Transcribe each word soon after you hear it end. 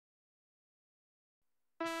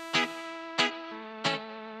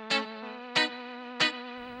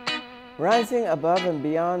Rising above and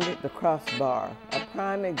beyond the crossbar, a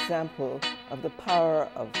prime example of the power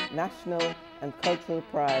of national and cultural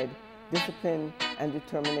pride, discipline, and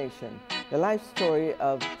determination. The life story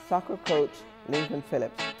of soccer coach Lincoln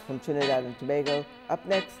Phillips from Trinidad and Tobago, up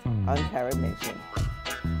next on Carib Nation.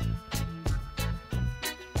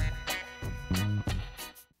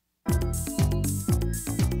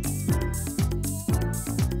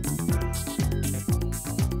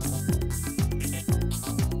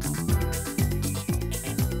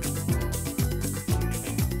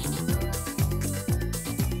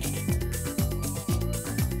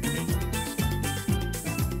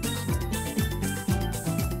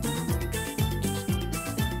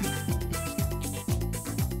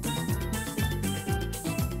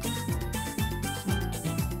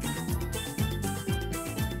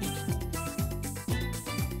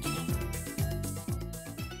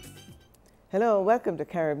 Hello, welcome to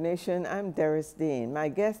Carib Nation. I'm Doris Dean. My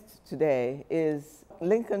guest today is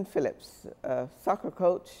Lincoln Phillips, a soccer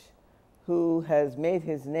coach who has made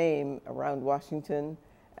his name around Washington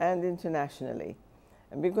and internationally.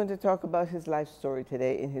 And we're going to talk about his life story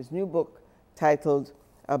today in his new book titled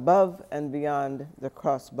Above and Beyond the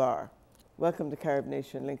Crossbar. Welcome to Carib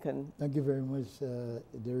Nation, Lincoln. Thank you very much.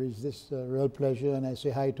 There is this real pleasure, and I say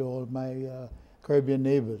hi to all my Caribbean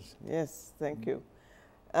neighbors. Yes, thank you.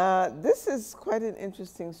 This is quite an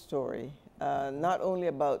interesting story, not only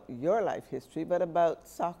about your life history, but about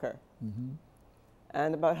soccer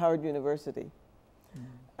and about Howard University.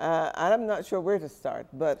 And I'm not sure where to start,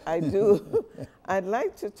 but I do. I'd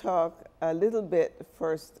like to talk a little bit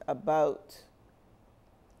first about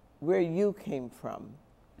where you came from.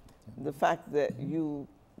 The fact that you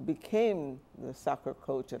became the soccer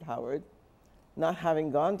coach at Howard, not having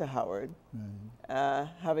gone to Howard,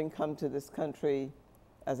 having come to this country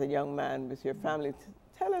as a young man with your family.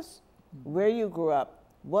 Tell us where you grew up,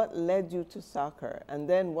 what led you to soccer, and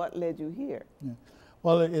then what led you here? Yeah.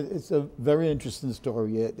 Well, it's a very interesting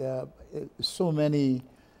story. So many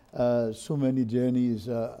journeys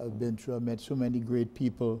I've been through. I met so many great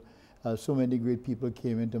people. So many great people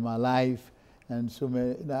came into my life, and so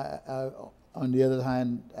many. On the other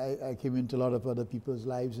hand, I came into a lot of other people's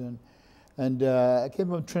lives, and I came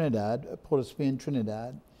from Trinidad, Port of Spain,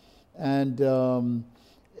 Trinidad, and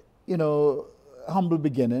you know, humble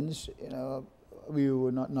beginnings. You know, we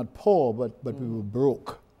were not poor, but we were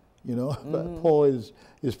broke. You know, but poor is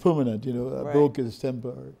permanent. You know, right. Broke is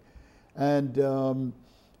temporary. And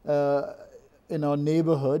in our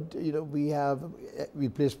neighborhood, you know, we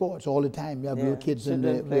play sports all the time. We have little kids in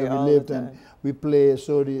there where we lived, and we play.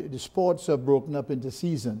 So the sports are broken up into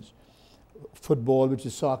seasons. Football, which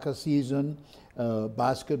is soccer season,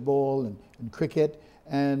 basketball and cricket.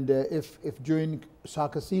 And if during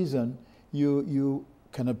soccer season you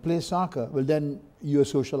cannot play soccer, well then you're a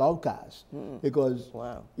social outcast because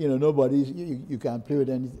you know you can't play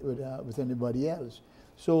with anybody else.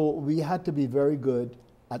 So we had to be very good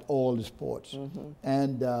at all the sports,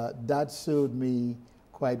 and that served me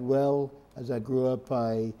quite well as I grew up.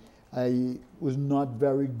 I was not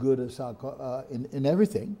very good at soccer in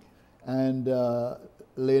everything, and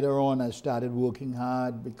later on I started working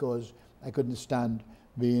hard because I couldn't stand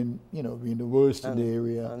being the worst in the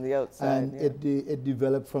area. On the outside, and it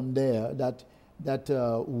developed from there, that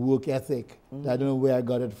work ethic. I don't know where I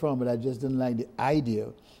got it from, but I just didn't like the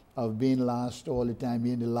idea of being last all the time,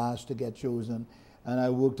 being the last to get chosen. And I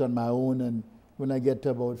worked on my own, and when I get to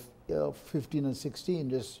about 15 and 16,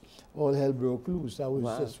 just all hell broke loose. I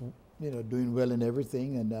was just doing well in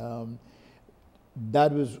everything, and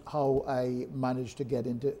that was how I managed to get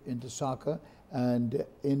into soccer and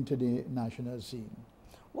into the national scene.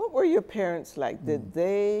 What were your parents like? Did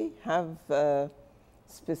they have a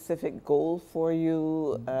specific goal for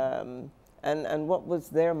you? And what was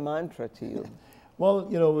their mantra to you? Well,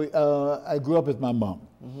 you know, I grew up with my mom.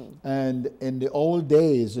 And in the old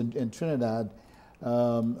days in Trinidad,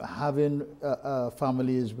 having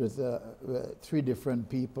families with 3 different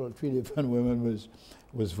people, 3 different women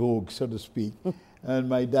was vogue, so to speak. And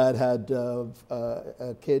my dad had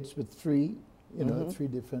kids with 3, 3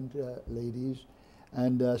 different ladies.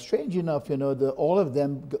 And strange enough, you know, all of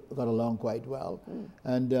them got along quite well.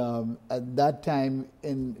 And at that time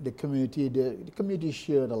in the community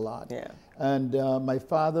shared a lot. And my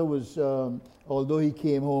father was, although he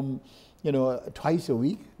came home, you know, twice a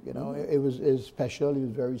week, you know, it was special. He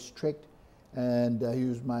was very strict, and he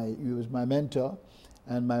was my mentor.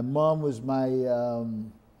 And my mom was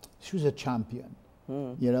she was a champion.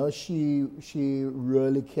 You know, she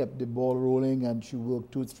really kept the ball rolling, and she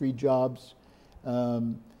worked 2, 3 jobs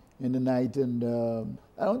in the night. And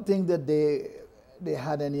I don't think that they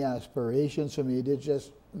had any aspirations for me. They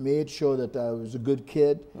just made sure that I was a good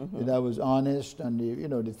kid, that I was honest, and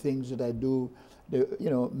the things that I do,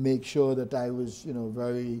 make sure that I was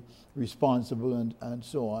very responsible and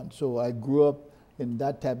so on. So I grew up in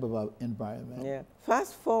that type of environment. Yeah.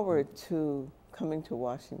 Fast forward to coming to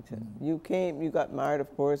Washington. You got married,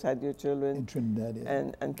 of course, had your children. In Trinidad,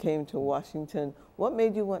 yeah. And came to Washington. What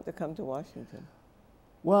made you want to come to Washington?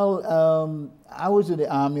 Well, I was in the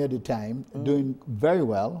Army at the time, doing very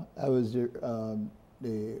well. I was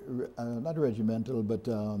not regimental, but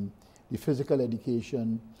the physical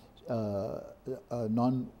education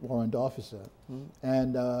non-warrant officer.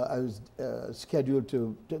 And I was scheduled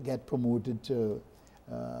to get promoted to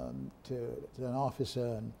an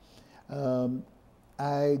officer. And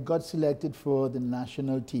I got selected for the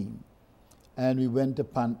national team, and we went to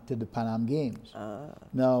the Pan Am Games.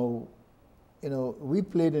 Now, we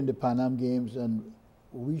played in the Pan Am Games, and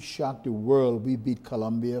we shocked the world. We beat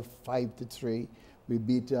Colombia 5-3. We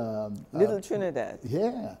beat Little Trinidad.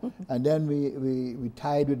 Yeah, and then we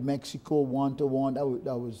tied with Mexico 1-1.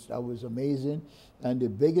 That was amazing. And the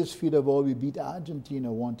biggest feat of all, we beat Argentina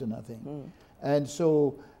 1-0. And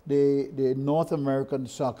so the North American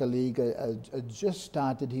Soccer League just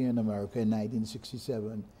started here in America in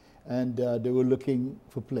 1967, and they were looking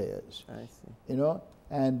for players. I see.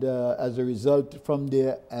 And as a result, from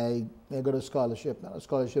there, I got a scholarship, not a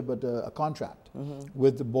scholarship, but a contract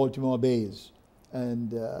with the Baltimore Bays.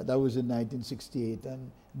 And that was in 1968,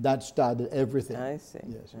 and that started everything. I see.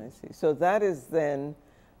 Yes. I see. So that is then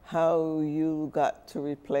how you got to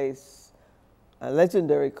replace a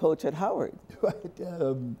legendary coach at Howard. Right.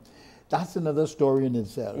 That's another story in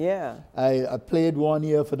itself. Yeah. I played 1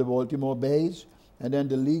 year for the Baltimore Bays, and then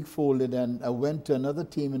the league folded, and I went to another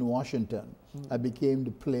team in Washington. I became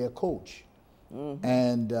the player coach.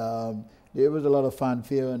 And there was a lot of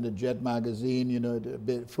fanfare in the Jet magazine,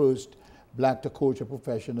 the first black to coach a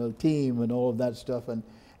professional team and all of that stuff, and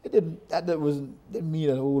it didn't mean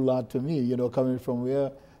a whole lot to me, coming from where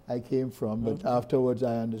I came from. But afterwards,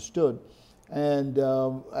 I understood, and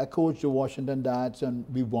I coached the Washington Darts, and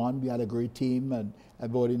we won. We had a great team, and I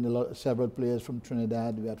brought in several players from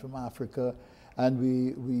Trinidad. We had from Africa, and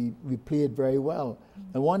we played very well.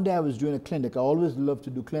 And one day I was doing a clinic. I always love to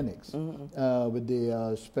do clinics with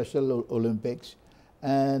the Special Olympics,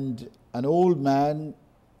 and an old man,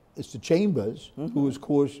 Mr. Chambers, who was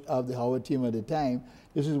coach of the Howard team at the time,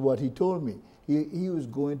 this is what he told me. He was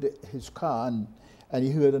going to his car, and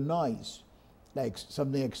he heard a noise, like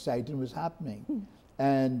something exciting was happening.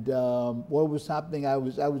 And what was happening, I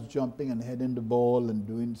was jumping and heading the ball and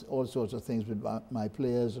doing all sorts of things with my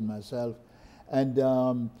players and myself. And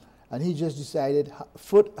he just decided,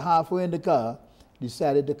 foot halfway in the car,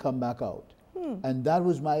 decided to come back out. And that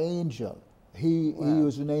was my angel. He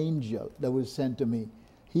was an angel that was sent to me.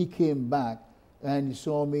 He came back and he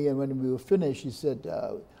saw me, and when we were finished, he said,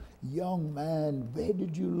 young man, where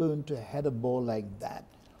did you learn to head a ball like that?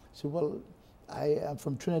 I said, well, I am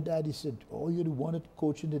from Trinidad. He said, oh, you're the one that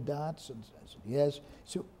coaching the darts? And I said, yes. He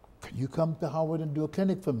said, can you come to Howard and do a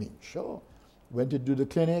clinic for me? Sure. Went to do the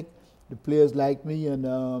clinic. The players liked me, and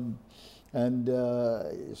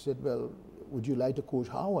he said, well, would you like to coach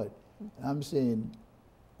Howard? And I'm saying,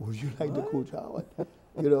 would you like to coach Howard?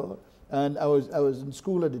 And I was in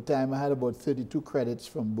school at the time. I had about 32 credits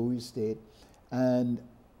from Bowie State, and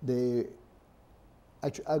I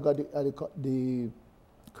got the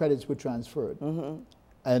credits were transferred.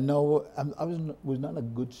 And now I was not a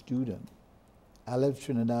good student. I left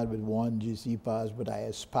Trinidad with 1 GC pass, but I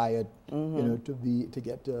aspired, to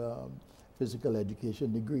get a physical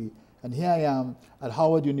education degree. And here I am at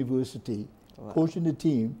Howard University, coaching the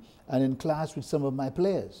team, and in class with some of my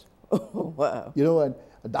players. Oh, wow.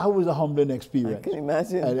 And that was a humbling experience. I can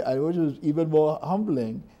imagine. And what was even more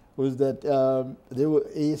humbling was that they were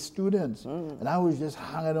A students, and I was just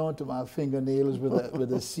hanging on to my fingernails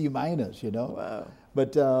with a C minus, Wow.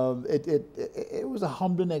 But it was a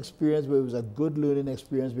humbling experience, but it was a good learning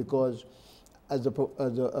experience, because as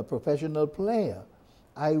a professional player,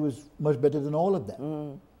 I was much better than all of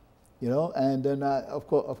them. And then of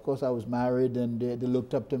course I was married, and they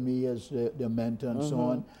looked up to me as their mentor and so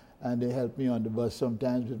on, and they helped me on the bus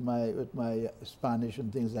sometimes with my Spanish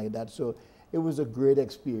and things like that. So it was a great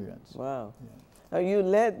experience. Wow. Yeah. Now you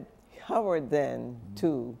led Howard then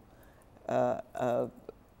to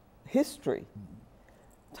history.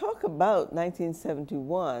 Talk about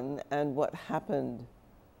 1971 and what happened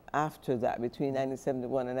after that, between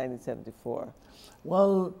 1971 and 1974.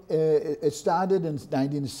 Well, it started in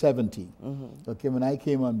 1970. Okay, when I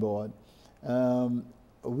came on board,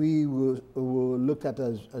 we were looked at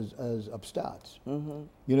as upstarts.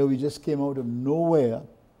 We just came out of nowhere,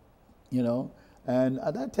 And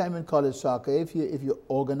at that time in college soccer, if you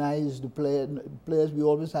organize the players, we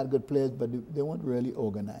always had good players, but they weren't really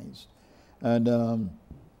organized. And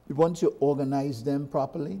once you organize them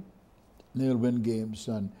properly, they'll win games.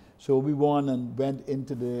 And so we won and went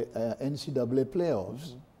into the NCAA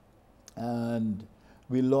playoffs, and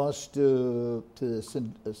we lost to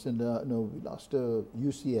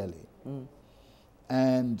UCLA.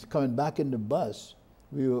 And coming back in the bus,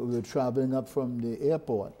 we were traveling up from the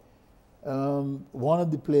airport. One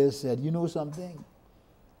of the players said, "You know something?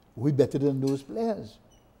 We're better than those players."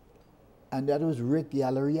 And that was Rick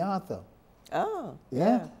Yalariatha. Oh,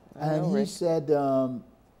 Yeah. And he Rick. said,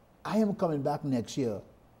 "I am coming back next year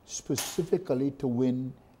specifically to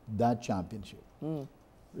win that championship."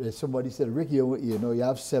 Somebody said, "Rick, you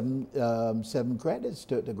have seven credits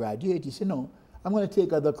to graduate." He said, "No, I'm going to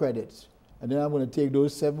take other credits. And then I'm going to take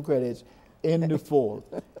those 7 credits in the fall."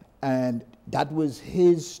 And that was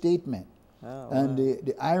his statement. Oh, And wow.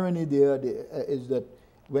 the irony there is that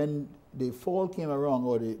when the fall came around,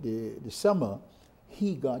 or the summer,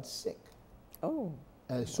 he got sick. Oh.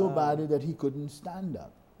 So badly that he couldn't stand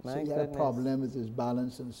up. My So he had goodness. a problem with his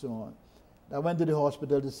balance and so on. I went to the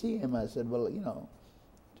hospital to see him. I said, "Well,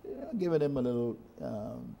 giving him a little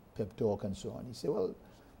pep talk and so on." He said, "Well,"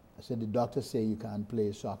 I said, "the doctor say you can't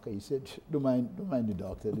play soccer." He said, don't mind the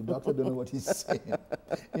doctor. The doctor don't know what he's saying."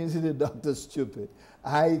 He said, "The doctor's stupid.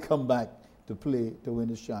 I come back to play to win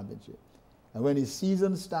this championship." And when his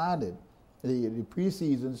season started, the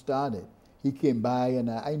preseason started, he came by, and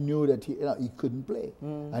I knew that he couldn't play.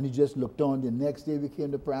 And he just looked on. The next day we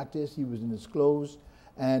came to practice. He was in his clothes,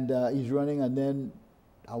 and he's running, and then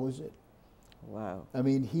that was it. Wow. I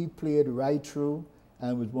mean, he played right through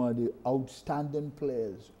and was one of the outstanding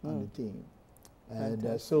players on the team.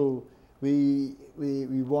 And so we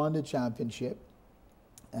won the championship.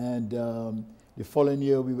 And the following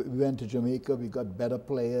year we went to Jamaica. We got better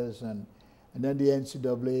players. And then the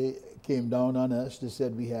NCAA came down on us. They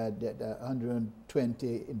said we had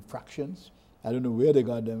 120 infractions. I don't know where they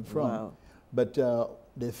got them from. Wow. But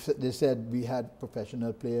they said we had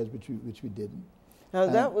professional players, which we didn't. Now,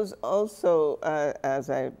 that was also, as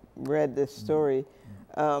I read this story,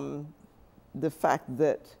 the fact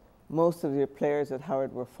that most of your players at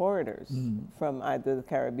Howard were foreigners from either the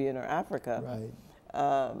Caribbean or Africa. Right.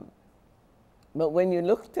 But when you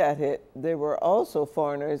looked at it, there were also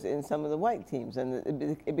foreigners in some of the white teams, and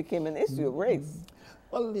it became an issue of race.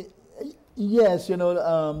 Well, yes, you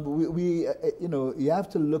have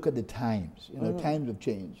to look at the times. Times have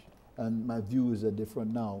changed, and my views are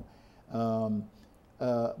different now.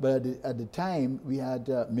 But at the time, we had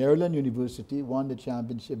Maryland University won the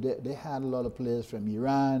championship. They had a lot of players from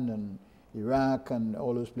Iran and Iraq and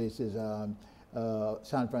all those places.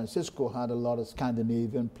 San Francisco had a lot of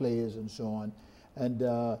Scandinavian players and so on. And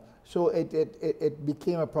so it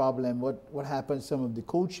became a problem. What happened, some of the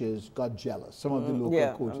coaches got jealous. Some of the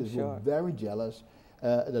local coaches were very jealous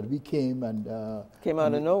that we came and... came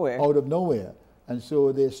out of nowhere. Out of nowhere. And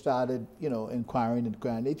so they started, inquiring.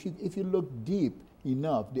 If you look deep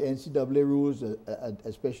enough, the NCAA rules,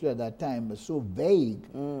 especially at that time, were so vague,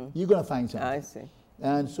 you're going to find something. I see.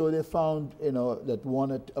 And so they found, that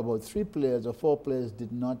about 3 players or 4 players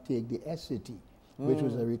did not take the SAT, which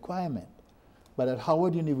was a requirement. But at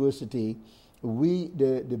Howard University,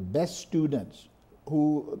 the best students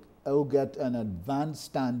who get an advanced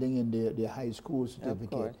standing in their high school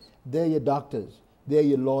certificate, they're your doctors, they're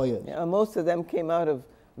your lawyers. Yeah, most of them came out of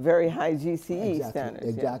very high GCE standards.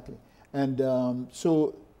 Exactly. Yeah. And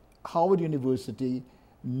so Howard University,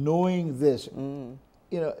 knowing this,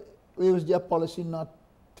 it was their policy not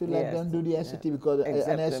to let them do the SAT because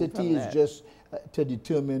an SAT is just to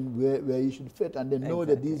determine where you should fit. And they know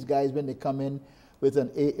that these guys, when they come in with an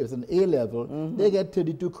A level, they get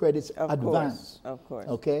 32 credits advanced. Of course.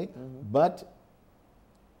 Okay? But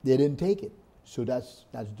they didn't take it. So that's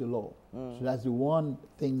the law. So that's the one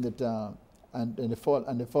thing that, and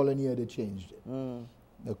the following year they changed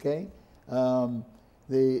it. Okay?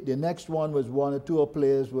 The next one was 1 or 2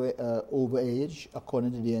 players were overage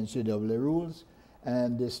according to the NCAA rules,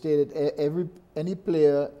 and they stated any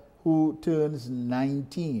player who turns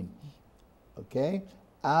 19, okay,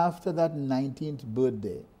 after that 19th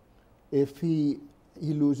birthday, if he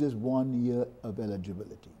loses 1 year of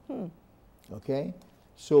eligibility, okay.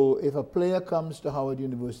 So if a player comes to Howard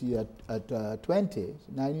University at 20,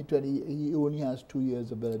 19, 20, he only has 2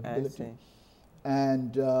 years of eligibility.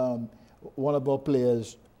 And one of our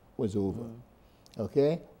players was over,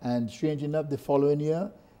 okay? And strange enough, the following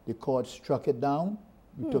year, the court struck it down.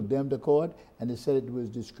 We took them to court, and they said it was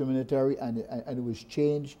discriminatory, and it was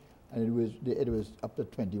changed and it was up to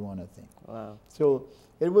 21, I think. Wow. So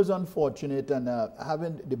it was unfortunate, and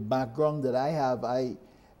having the background that I have,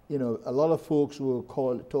 you know, a lot of folks were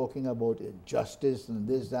talking about injustice and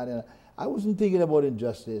this, that, and I wasn't thinking about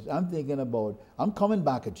injustice. I'm thinking about, I'm coming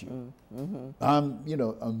back at you. You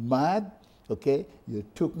know, I'm mad. Okay, you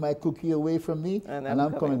took my cookie away from me, and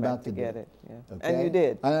I'm coming back to get it. Yeah. Okay? And you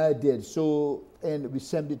did. And I did. So, and we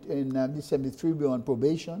sent it in 1973. We were on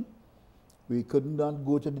probation. We couldn't not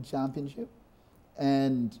go to the championship,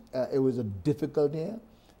 and it was a difficult year.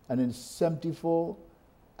 And in '74,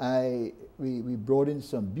 we brought in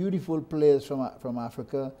some beautiful players from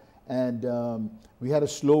Africa, and we had a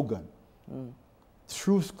slogan: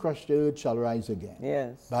 "Truth crushed the earth shall rise again."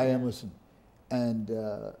 Yes. By Emerson. And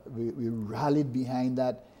we rallied behind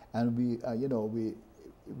that, and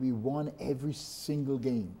we won every single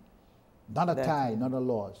game, not a tie, not a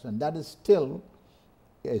loss, and that is still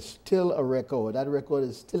a record. That record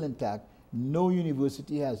is still intact. No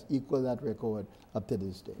university has equaled that record up to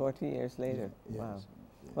this day. 40 years later. Yeah, Wow. yes.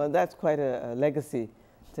 Well, that's quite a legacy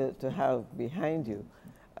to have behind you.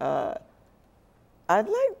 I'd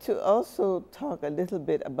like to also talk a little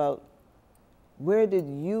bit about where did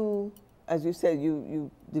you, as you said, you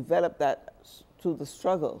developed that through the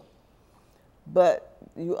struggle, but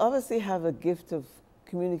you obviously have a gift of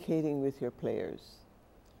communicating with your players,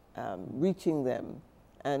 reaching them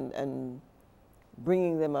and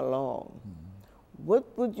bringing them along.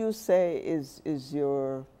 What would you say is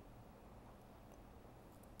your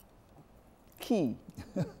key?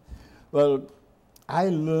 Well, I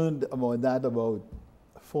learned about that about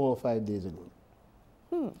 4 or 5 days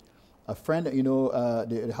ago. A friend, you know,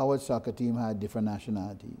 the Howard soccer team had different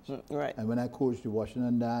nationalities. Right. And when I coached the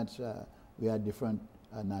Washington Dats, we had different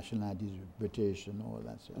nationalities, British and all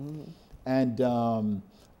that stuff. And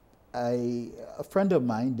a friend of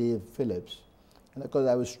mine, Dave Phillips, because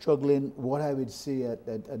I was struggling what I would say at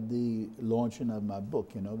the launching of my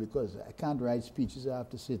book, you know, because I can't write speeches, I have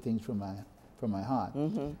to say things from my heart.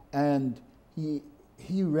 And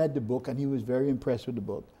he read the book, and he was very impressed with the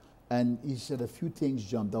book. And he said a few things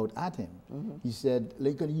jumped out at him. He said,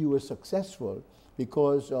 Lincoln, you were successful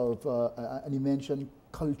because of, and he mentioned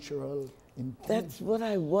cultural intelligence. That's what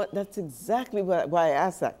I want. That's exactly why I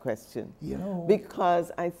asked that question. You know,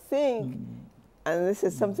 because I think, and this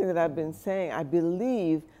is something that I've been saying, I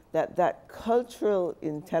believe that cultural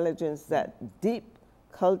intelligence, that deep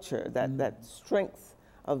culture, that strength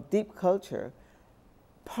of deep culture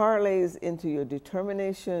parlays into your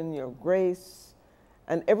determination, your grace,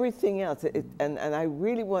 and everything else. And I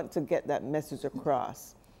really want to get that message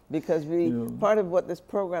across, because part of what this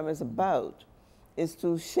program is about is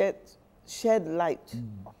to shed light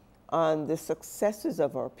on the successes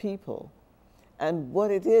of our people and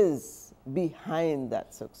what it is behind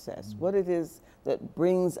that success, what it is that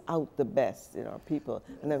brings out the best in our people.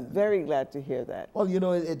 And I'm very glad to hear that. well, you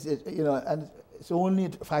know, and it's only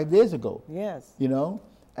 5 days ago. Yes. You know,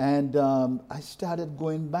 and I started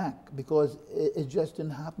going back because it just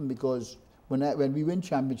didn't happen, because when we win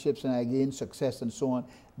championships and I gain success and so on,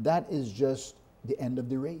 that is just the end of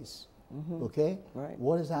the race. Okay? Right.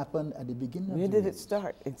 What has happened at the beginning of the race? Where did it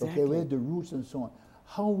start? Exactly. Okay, where the roots and so on.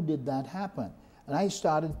 How did that happen? And I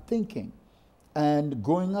started thinking. And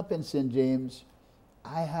growing up in St. James,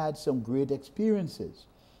 I had some great experiences.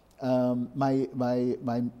 I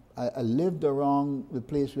lived around the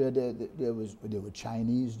place where there were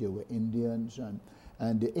Chinese, there were Indians,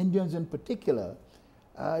 and the Indians in particular,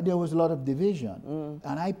 there was a lot of division.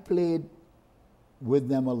 And I played with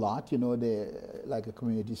them a lot, you know, like a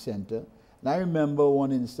community center. And I remember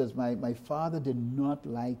one instance, my father did not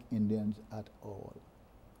like Indians at all.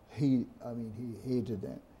 He hated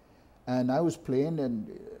them. And I was playing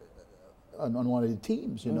on one of the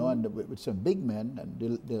teams, you know, and with some big men,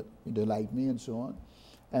 and they liked me and so on.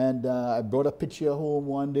 And I brought a picture home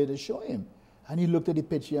one day to show him. And he looked at the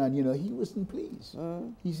picture and, you know, he wasn't pleased.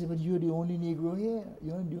 He said, but you're the only Negro here.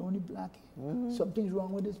 You're the only black here. Something's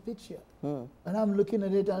wrong with this picture. And I'm looking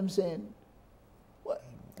at it and I'm saying, what?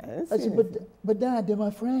 I said, but Dad, they're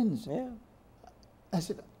my friends. Yeah. I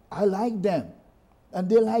said, I like them. And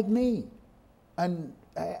they like me. And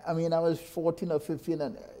I mean, I was 14 or 15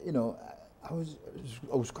 and, you know, I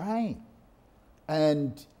was crying.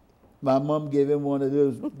 And my mom gave him one of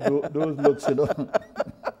those looks, you know,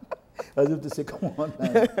 as if to say, come on,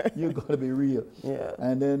 man, you got to be real. Yeah.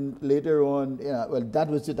 And then later on, well, that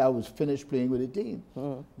was it. I was finished playing with the team.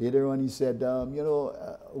 Later on, he said, you know,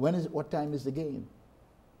 what time is the game?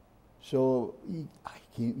 So he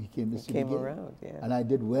came to see the game. Around, yeah. And I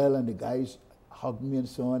did well, and the guys hugged me and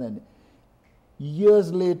so on. And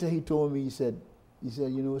years later, he told me, he said,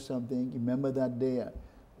 you know something? You remember that day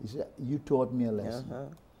He said, you taught me a lesson.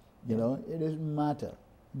 You know, it doesn't matter.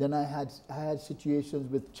 Then I had situations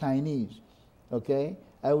with Chinese, okay?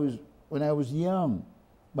 When I was young,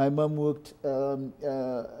 my mom worked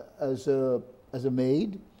as a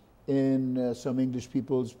maid in some English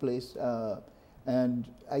people's place, and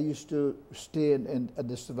I used to stay at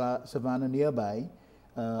the savannah nearby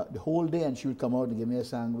the whole day, and she would come out and give me a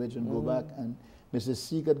sandwich and go back, and Mrs.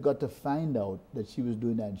 Seegert got to find out that she was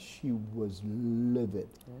doing that, and she was livid.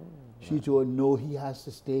 She told, no, he has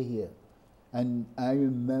to stay here. And I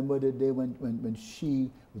remember the day when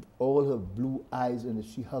she, with all her blue eyes, and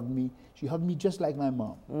she hugged me just like my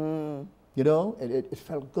mom. You know, it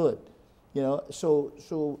felt good. You know, so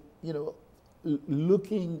you know,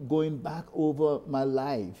 going back over my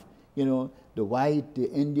life, you know, the white,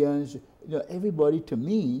 the Indians, you know, everybody to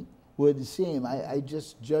me were the same. I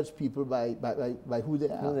just judge people by who they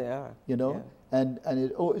are. Who they are. You know, and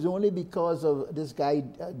it's only because of this guy,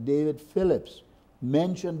 David Phillips,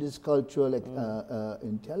 mentioned this cultural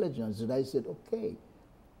intelligence that I said, okay.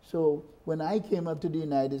 So when I came up to the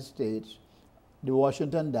United States, the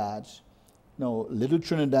Washington Darts, no, Little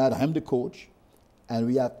Trinidad, I'm the coach, and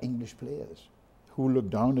we have English players who look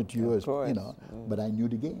down at you as, you know, but I knew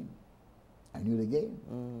the game. I knew the game.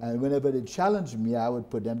 And whenever they challenged me, I would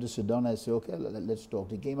put them to sit down. I say, okay, let's talk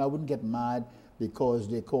the game. I wouldn't get mad because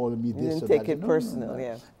they called me this or that. You didn't take it personal,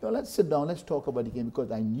 No, let's sit down, let's talk about the game,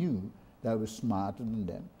 because I knew that I was smarter than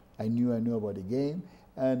them. I knew about the game,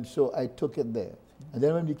 and so I took it there. And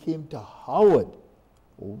then when we came to Howard,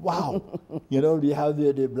 wow, you know, you have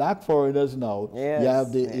the black foreigners now.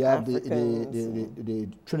 Yes, you have the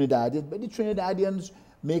Trinidadians, but the Trinidadians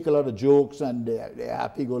make a lot of jokes and they're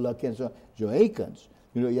happy-go-lucky and so on. Jamaicans,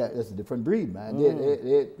 you know, yeah, that's a different breed, man.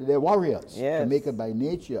 They're warriors. Jamaican by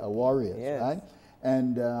nature are warriors, right?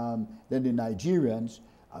 And then the Nigerians,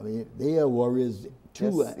 I mean, they are warriors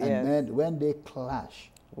too, and when they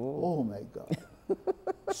clash, oh my God.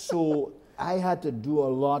 So I had to do a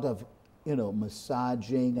lot of, you know,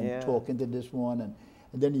 massaging and talking to this one, and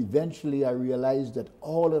then eventually I realized that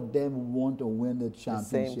all of them want to win the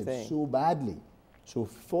championship so badly. So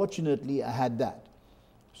fortunately, I had that.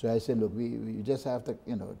 So I said, look, we just have to,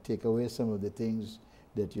 you know, take away some of the things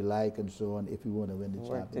that you like and so on if we want to win the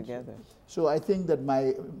championship. Work together. So I think that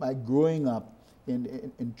my growing up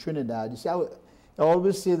in Trinidad, you see, I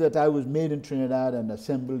always say that I was made in Trinidad and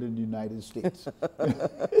assembled in the United States.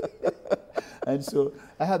 And so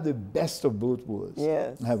I have the best of both worlds.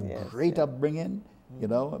 I have great upbringing. You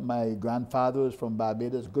know, my grandfather was from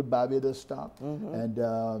Barbados, good Barbados stock, and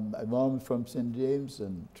my mom from St. James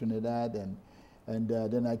and Trinidad, and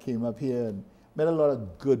then I came up here and met a lot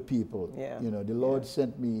of good people. You know, the Lord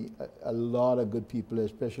sent me a lot of good people,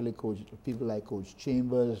 especially people like Coach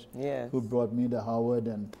Chambers, who brought me to Howard,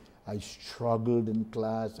 and I struggled in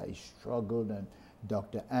class. I struggled, and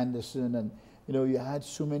Dr. Anderson, and you know, you had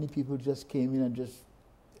so many people just came in and just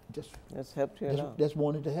helped you along. Just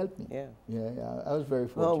wanted to help me. I was very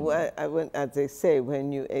fortunate. Well, as they say,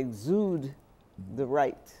 when you exude the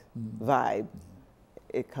right vibe,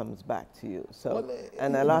 it comes back to you. So,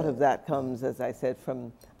 and a lot of that comes, as I said,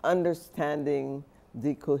 from understanding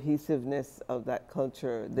the cohesiveness of that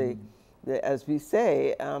culture. As we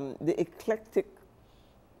say, the eclectic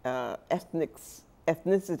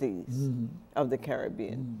ethnicities of the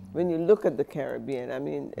Caribbean. When you look at the Caribbean, I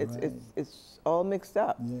mean, it's all mixed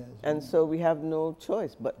up. And so we have no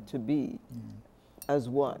choice but to be as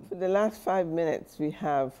one. For the last 5 minutes, we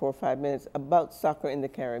have 4 or 5 minutes about soccer in the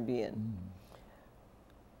Caribbean.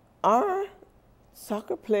 Are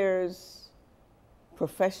soccer players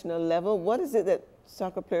professional level? What is it that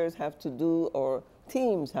soccer players have to do, or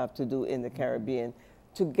teams have to do in the Caribbean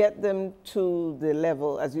to get them to the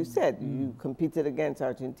level, as you said, you competed against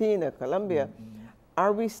Argentina, Colombia.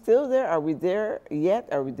 Are we still there? Are we there yet?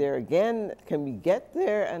 Are we there again? Can we get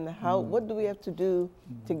there? And how? What do we have to do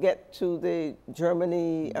to get to the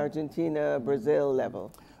Germany, Argentina, Brazil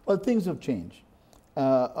level? Well, things have changed.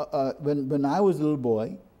 When I was a little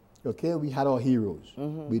boy, okay, we had our heroes.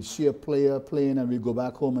 We'd see a player playing and we'd go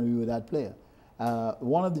back home and we were that player.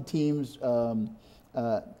 One of the teams,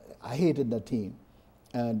 I hated that team.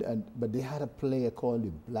 But they had a player called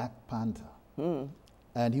the Black Panther.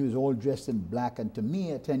 And he was all dressed in black. And to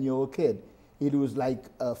me, a 10-year-old kid, it was like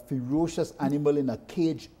a ferocious animal in a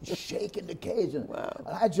cage, shaking the cage. And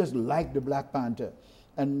I just liked the Black Panther.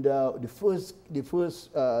 And the first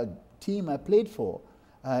team I played for,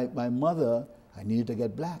 my mother, I needed to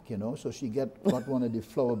get black, you know, so she got one of the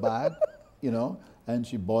flour bag, you know, and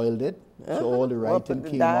she boiled it, so all the writing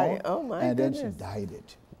came out, and then she dyed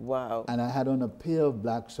it. Wow. And I had on a pair of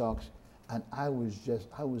black socks, and I was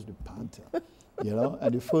the Panther. You know,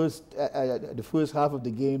 and the first half of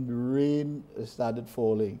the game, the rain started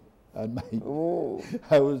falling. And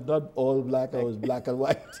I was not all black, I was black and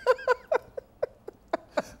white.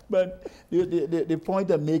 But the point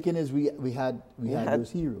I'm making is we had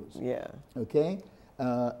those heroes. Yeah. Okay?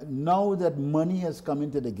 Now that money has come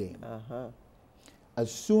into the game, as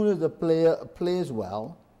soon as the player plays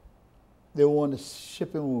well, they want to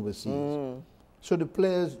ship him overseas. So the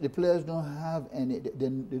players don't have any, they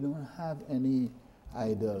don't have any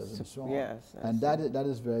idols and so on. Yes, and that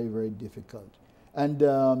is very, very difficult. And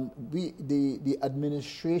the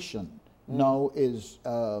administration now is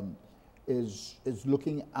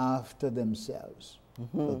looking after themselves.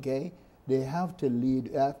 Okay, they have to lead.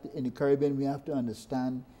 In the Caribbean, we have to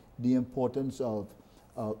understand the importance of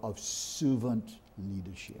servant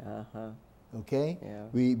leadership. Okay,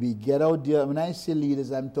 we get out there. When I say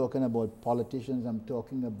leaders, I'm talking about politicians. I'm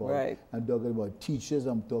talking about teachers.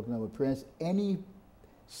 I'm talking about parents. Any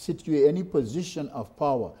position of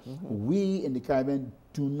power, we in the Caribbean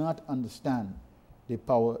do not understand the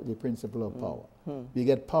principle of power. We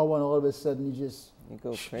get power, and all of a sudden you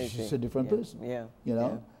go crazy. Just a different person. Yeah. You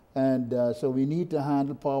know, and so we need to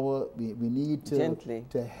handle power. We need to gently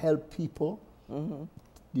help people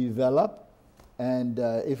develop, and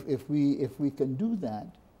if we can do that,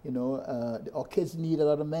 you know, our kids need a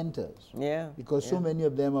lot of mentors. Yeah. Because so many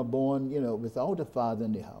of them are born, you know, without a father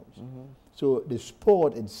in the house. So the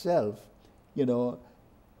sport itself, you know,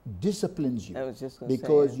 disciplines you. I was just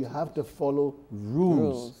because you have to follow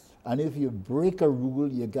rules. And if you break a rule,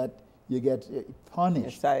 you get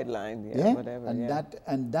punished. You're sidelined, whatever.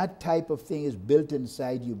 And that type of thing is built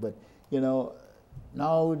inside you. But you know,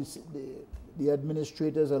 now the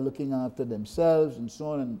administrators are looking after themselves and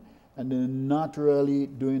so on, and they're not really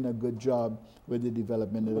doing a good job with the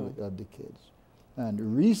development of the kids. And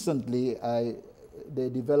recently, they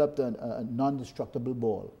developed a non-destructible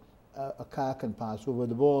ball. A car can pass over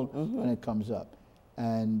the ball when it comes up.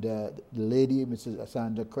 And the lady, Mrs.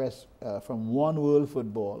 Sandra Cress, from One World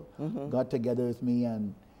Football, got together with me,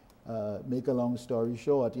 and make a long story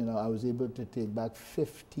short, you know, I was able to take back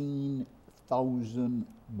 15,000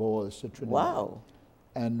 balls to Trinidad. Wow.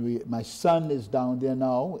 And my son is down there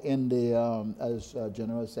now in the as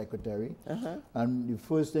general secretary. And the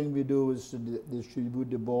first thing we do is to distribute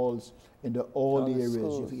the balls into all the areas.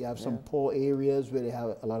 Schools. If you have some poor areas where they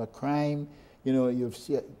have a lot of crime, you know, you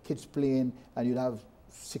see kids playing, and you'd have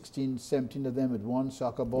 16, 17 of them with one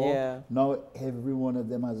soccer ball. Yeah. Now every one of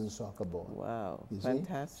them has a soccer ball. Wow, you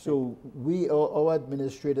fantastic. See? So our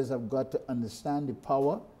administrators have got to understand the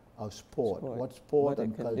power of sport. What sport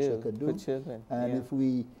and culture could do. And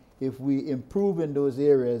if we improve in those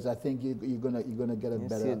areas, I think you're gonna get a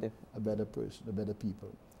better person, a better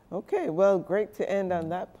people. Okay, well, great to end on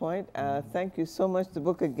that point. Thank you so much. The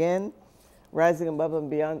book again, Rising Above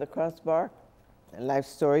and Beyond the Crossbar, a life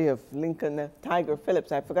story of Lincoln Tiger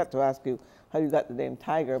Phillips. I forgot to ask you how you got the name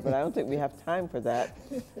Tiger, but I don't think we have time for that.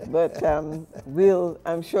 But I'm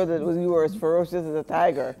sure that you were as ferocious as a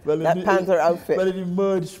tiger. Well, that Panther outfit. But it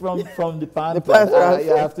emerged from the Panther. The Panther outfit.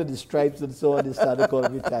 After the stripes and so on, they started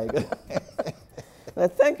calling me Tiger. Well,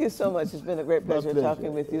 thank you so much. It's been a great pleasure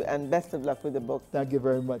talking with you, and best of luck with the book. Thank you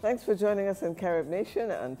very much. Thanks for joining us in Carib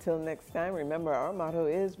Nation. Until next time, remember our motto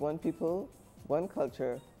is one people, one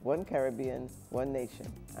culture, one Caribbean, one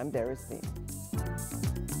nation. I'm Darris Dean.